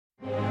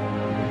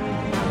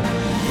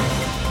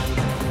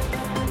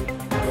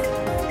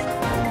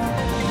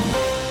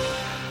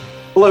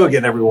Hello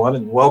again, everyone,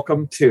 and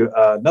welcome to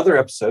another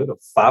episode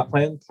of Five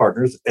Plan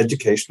Partners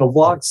Educational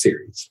Vlog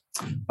Series.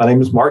 My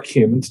name is Mark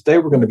Human. Today,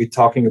 we're going to be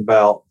talking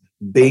about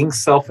being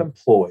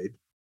self-employed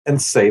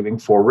and saving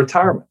for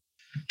retirement.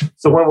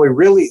 So when we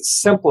really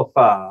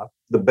simplify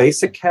the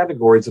basic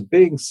categories of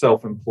being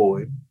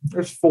self-employed,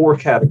 there's four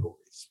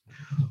categories.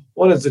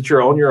 One is that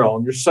you're on your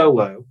own, you're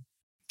solo.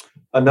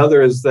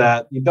 Another is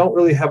that you don't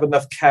really have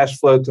enough cash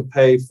flow to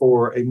pay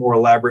for a more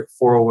elaborate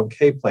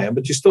 401k plan,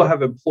 but you still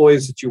have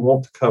employees that you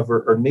want to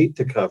cover or need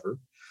to cover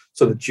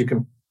so that you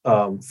can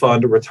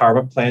fund a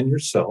retirement plan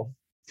yourself.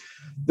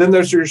 Then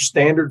there's your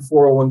standard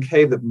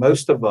 401k that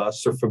most of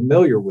us are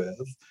familiar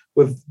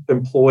with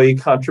employee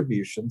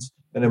contributions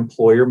and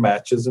employer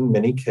matches in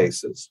many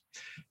cases.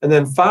 And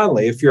then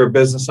finally, if you're a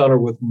business owner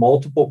with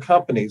multiple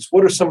companies,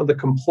 what are some of the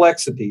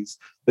complexities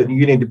that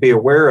you need to be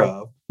aware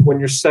of when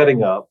you're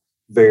setting up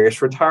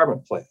various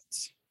retirement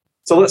plans?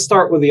 So let's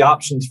start with the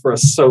options for a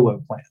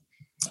solo plan.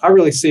 I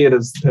really see it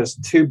as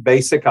two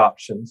basic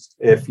options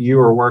if you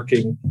are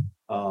working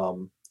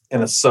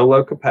in a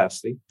solo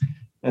capacity.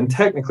 And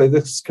technically,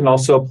 this can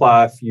also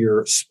apply if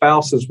your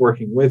spouse is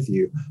working with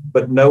you,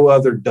 but no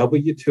other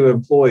W-2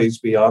 employees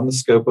beyond the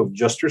scope of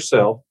just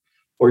yourself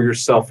or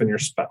yourself and your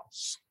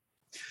spouse.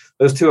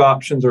 Those two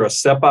options are a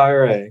SEP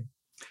IRA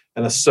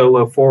and a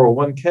solo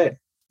 401k.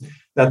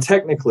 Now,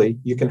 technically,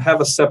 you can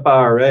have a SEP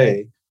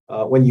IRA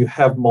when you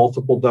have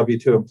multiple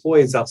W-2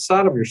 employees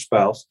outside of your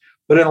spouse.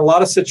 But in a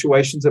lot of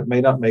situations, it may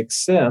not make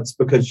sense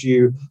because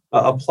you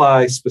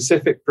apply a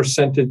specific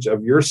percentage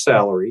of your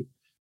salary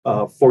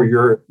for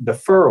your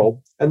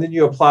deferral, and then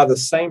you apply the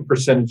same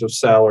percentage of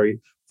salary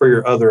for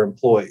your other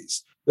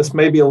employees. This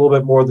may be a little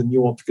bit more than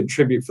you want to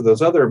contribute for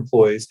those other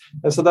employees.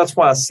 And so that's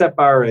why a SEP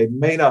IRA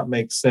may not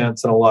make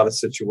sense in a lot of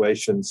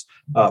situations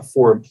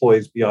for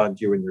employees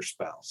beyond you and your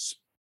spouse.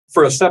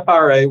 For a SEP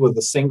IRA with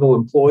a single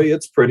employee,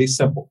 it's pretty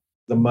simple.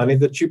 The money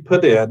that you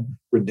put in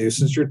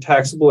reduces your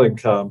taxable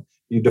income.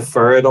 You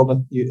defer it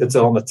it's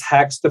on a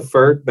tax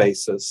deferred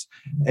basis,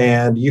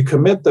 and you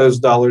commit those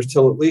dollars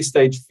till at least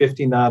age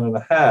 59 and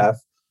a half.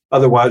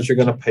 Otherwise, you're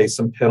going to pay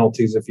some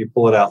penalties if you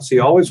pull it out. So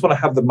you always want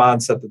to have the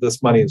mindset that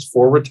this money is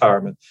for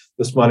retirement.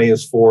 This money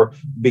is for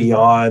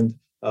beyond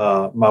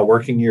my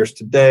working years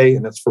today,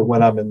 and it's for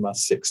when I'm in my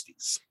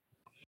 60s.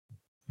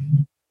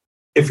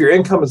 If your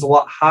income is a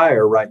lot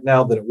higher right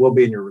now than it will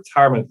be in your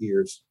retirement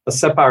years, a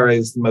SEP IRA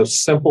is the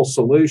most simple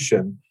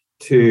solution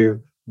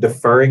to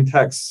deferring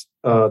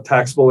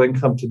taxable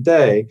income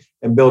today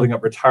and building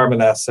up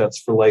retirement assets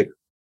for later.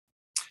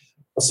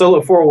 A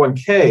solo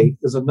 401k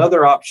is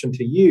another option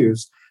to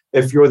use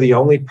if you're the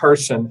only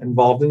person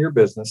involved in your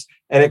business,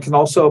 and it can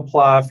also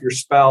apply if your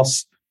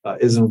spouse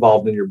is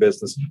involved in your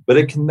business, but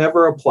it can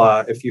never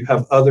apply if you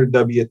have other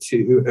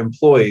W-2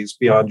 employees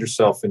beyond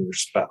yourself and your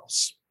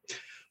spouse.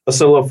 A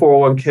solo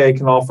 401k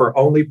can offer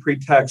only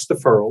pre-tax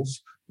deferrals,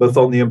 both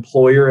on the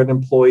employer and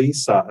employee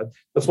side.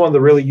 That's one of the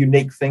really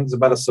unique things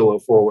about a solo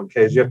 401k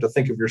is you have to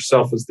think of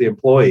yourself as the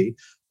employee,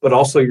 but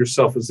also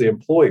yourself as the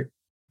employer.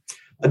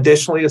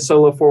 Additionally, a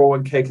solo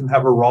 401k can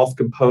have a Roth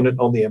component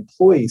on the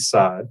employee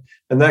side,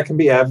 and that can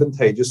be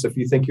advantageous if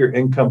you think your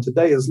income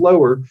today is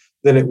lower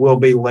than it will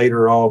be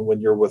later on when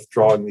you're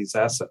withdrawing these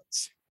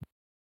assets.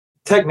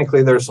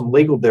 Technically, there are some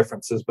legal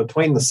differences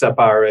between the SEP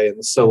IRA and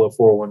the solo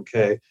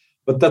 401k,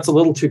 but that's a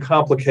little too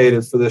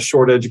complicated for this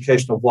short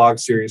educational vlog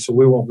series, so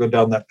we won't go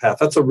down that path.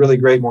 That's a really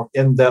great, more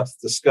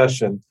in-depth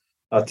discussion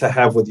to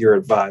have with your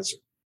advisor.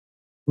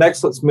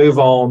 Next, let's move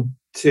on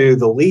to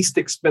the least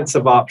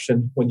expensive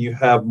option when you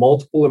have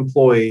multiple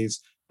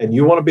employees and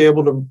you want to be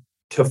able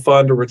to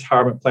fund a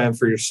retirement plan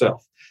for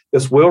yourself.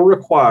 This will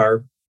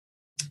require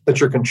that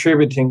you're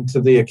contributing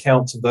to the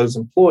accounts of those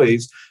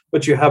employees,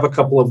 but you have a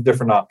couple of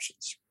different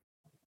options.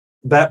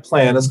 That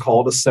plan is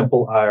called a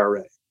simple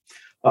IRA.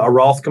 A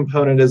Roth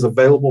component is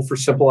available for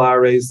simple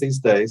IRAs these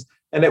days,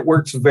 and it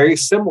works very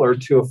similar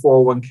to a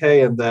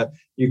 401k in that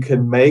you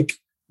can make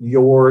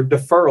your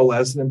deferral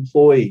as an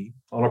employee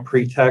on a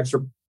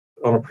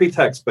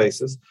pre-tax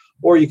basis,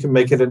 or you can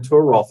make it into a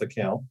Roth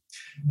account.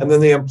 And then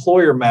the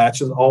employer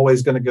match is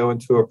always going to go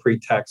into a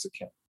pre-tax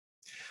account.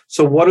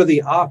 So what are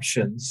the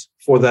options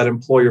for that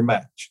employer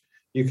match?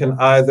 You can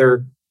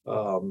either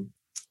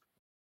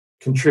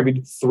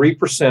contribute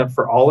 3%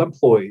 for all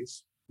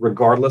employees,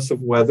 regardless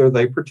of whether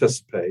they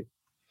participate,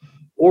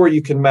 or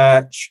you can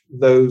match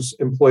those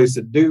employees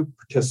that do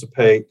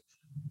participate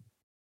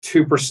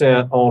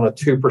 2% on a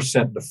 2%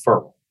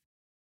 deferral.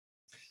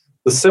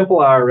 The simple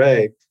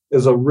IRA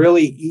is a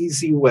really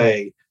easy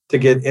way to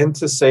get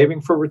into saving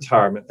for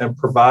retirement and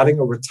providing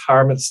a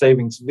retirement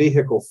savings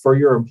vehicle for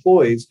your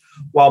employees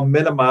while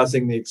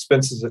minimizing the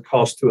expenses it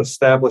costs to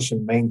establish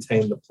and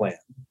maintain the plan.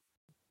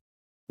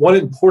 One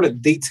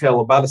important detail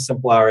about a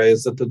simple IRA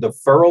is that the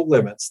deferral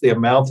limits, the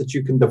amount that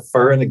you can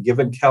defer in a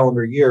given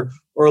calendar year,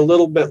 are a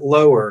little bit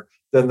lower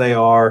than they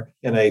are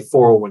in a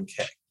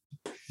 401k.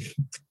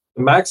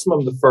 The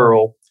maximum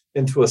deferral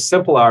into a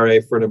simple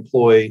IRA for an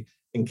employee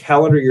in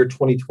calendar year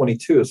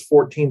 2022 is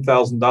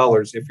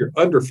 $14,000 if you're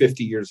under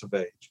 50 years of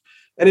age.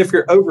 And if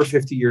you're over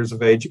 50 years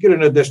of age, you get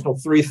an additional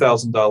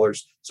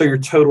 $3,000. So your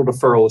total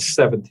deferral is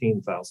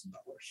 $17,000.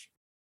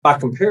 By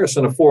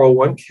comparison, a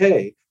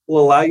 401k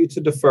will allow you to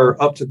defer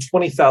up to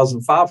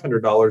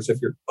 $20,500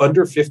 if you're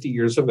under 50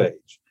 years of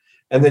age.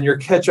 And then your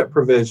catch-up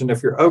provision,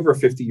 if you're over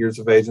 50 years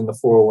of age in the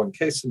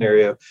 401k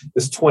scenario,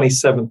 is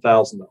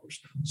 $27,000.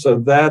 So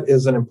that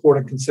is an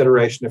important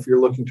consideration if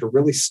you're looking to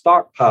really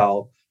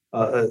stockpile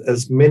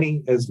as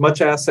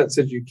much assets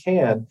as you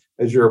can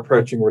as you're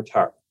approaching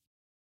retirement.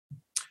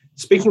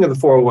 Speaking of the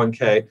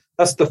 401k,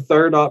 that's the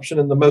third option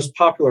and the most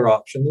popular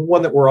option, the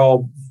one that we're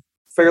all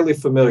fairly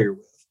familiar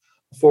with.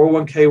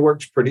 401k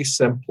works pretty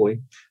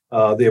simply.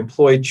 The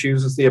employee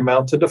chooses the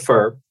amount to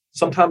defer.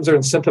 Sometimes they're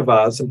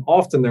incentivized, and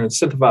often they're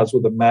incentivized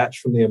with a match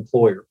from the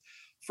employer.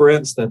 For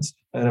instance,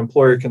 an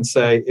employer can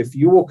say, if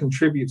you will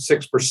contribute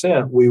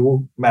 6%, we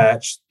will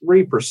match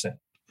 3%.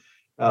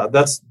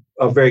 That's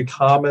a very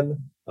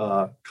common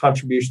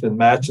contribution and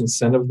match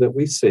incentive that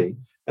we see,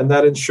 and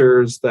that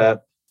ensures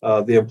that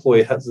the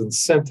employee has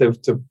incentive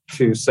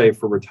to save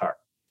for retirement.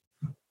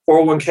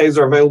 401ks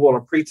are available on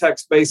a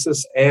pre-tax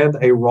basis and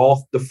a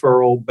Roth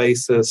deferral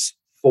basis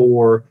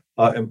for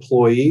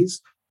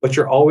employees, but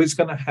you're always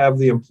going to have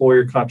the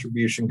employer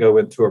contribution go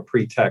into a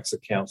pre-tax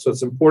account. So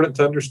it's important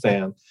to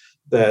understand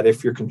that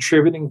if you're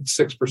contributing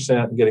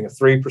 6% and getting a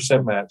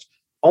 3% match,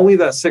 only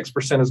that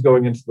 6% is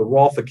going into the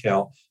Roth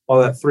account,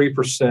 while that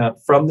 3%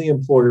 from the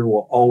employer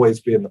will always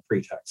be in the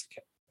pre-tax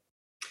account.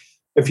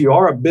 If you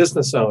are a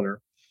business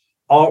owner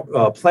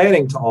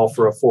planning to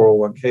offer a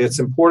 401k, it's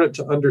important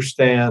to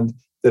understand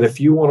that if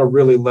you want to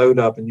really load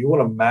up and you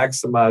want to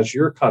maximize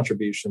your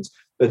contributions,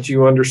 that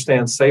you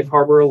understand safe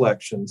harbor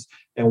elections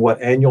and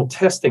what annual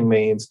testing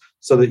means,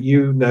 so that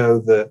you know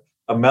the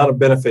amount of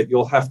benefit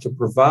you'll have to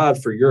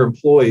provide for your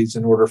employees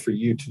in order for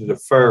you to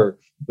defer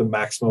the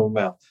maximum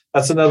amount.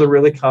 That's another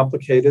really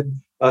complicated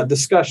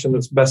discussion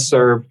that's best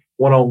served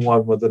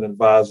one-on-one with an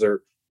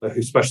advisor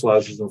who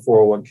specializes in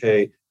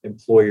 401k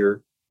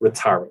employer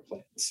retirement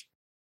plans.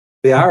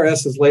 The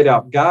IRS has laid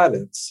out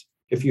guidance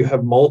if you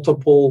have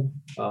multiple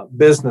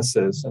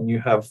businesses and you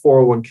have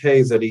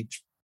 401ks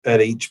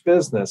at each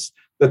business,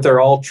 that they're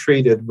all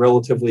treated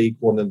relatively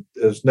equal, and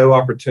there's no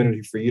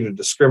opportunity for you to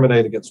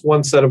discriminate against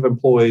one set of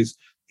employees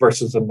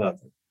versus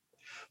another.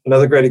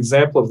 Another great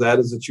example of that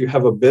is that you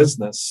have a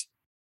business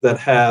that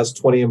has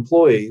 20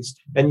 employees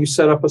and you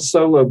set up a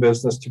solo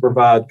business to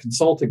provide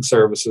consulting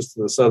services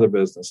to this other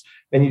business.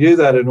 And you do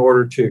that in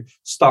order to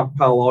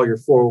stockpile all your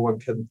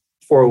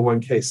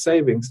 401k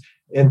savings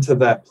into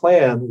that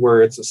plan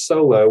where it's a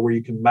solo, where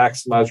you can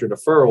maximize your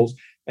deferrals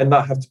and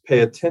not have to pay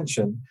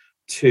attention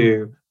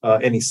to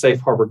any safe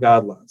harbor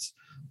guidelines.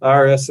 The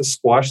IRS has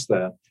squashed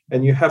that,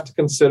 and you have to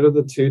consider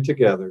the two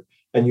together,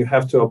 and you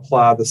have to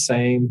apply the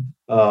same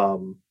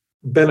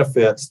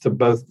benefits to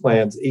both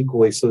plans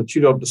equally so that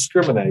you don't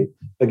discriminate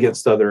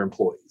against other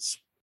employees.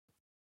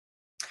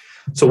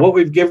 So what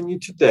we've given you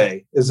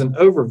today is an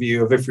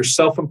overview of if you're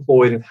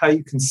self-employed and how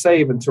you can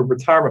save into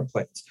retirement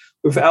plans.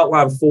 We've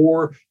outlined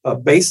four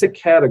basic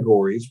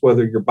categories,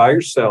 whether you're by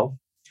yourself,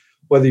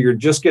 whether you're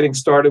just getting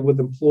started with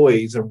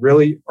employees and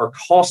really are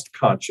cost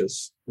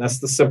conscious. That's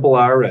the simple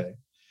IRA.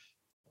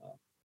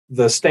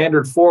 The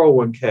standard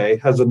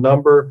 401k has a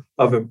number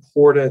of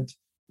important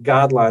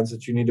guidelines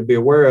that you need to be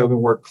aware of, and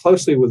work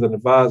closely with an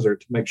advisor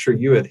to make sure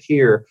you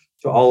adhere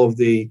to all of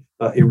the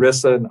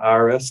ERISA and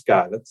IRS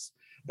guidance.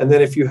 And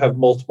then if you have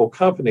multiple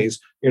companies,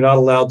 you're not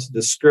allowed to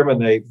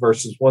discriminate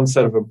versus one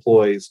set of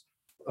employees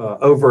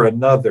over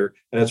another.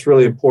 And it's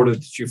really important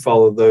that you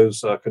follow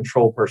those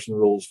control person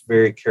rules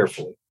very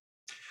carefully.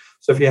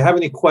 So if you have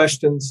any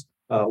questions,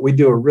 we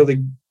do a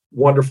really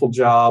wonderful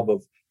job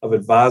of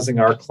advising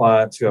our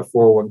clients who have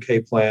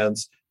 401k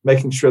plans,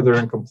 making sure they're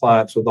in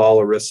compliance with all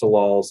ERISA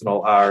laws and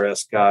all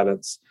IRS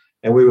guidance.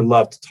 And we would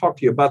love to talk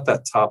to you about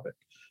that topic.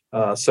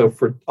 So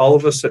for all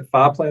of us at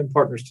Five Plan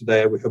Partners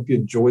today, we hope you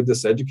enjoyed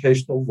this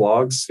educational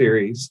vlog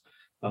series.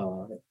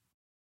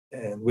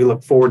 And we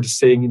look forward to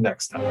seeing you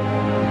next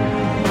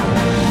time.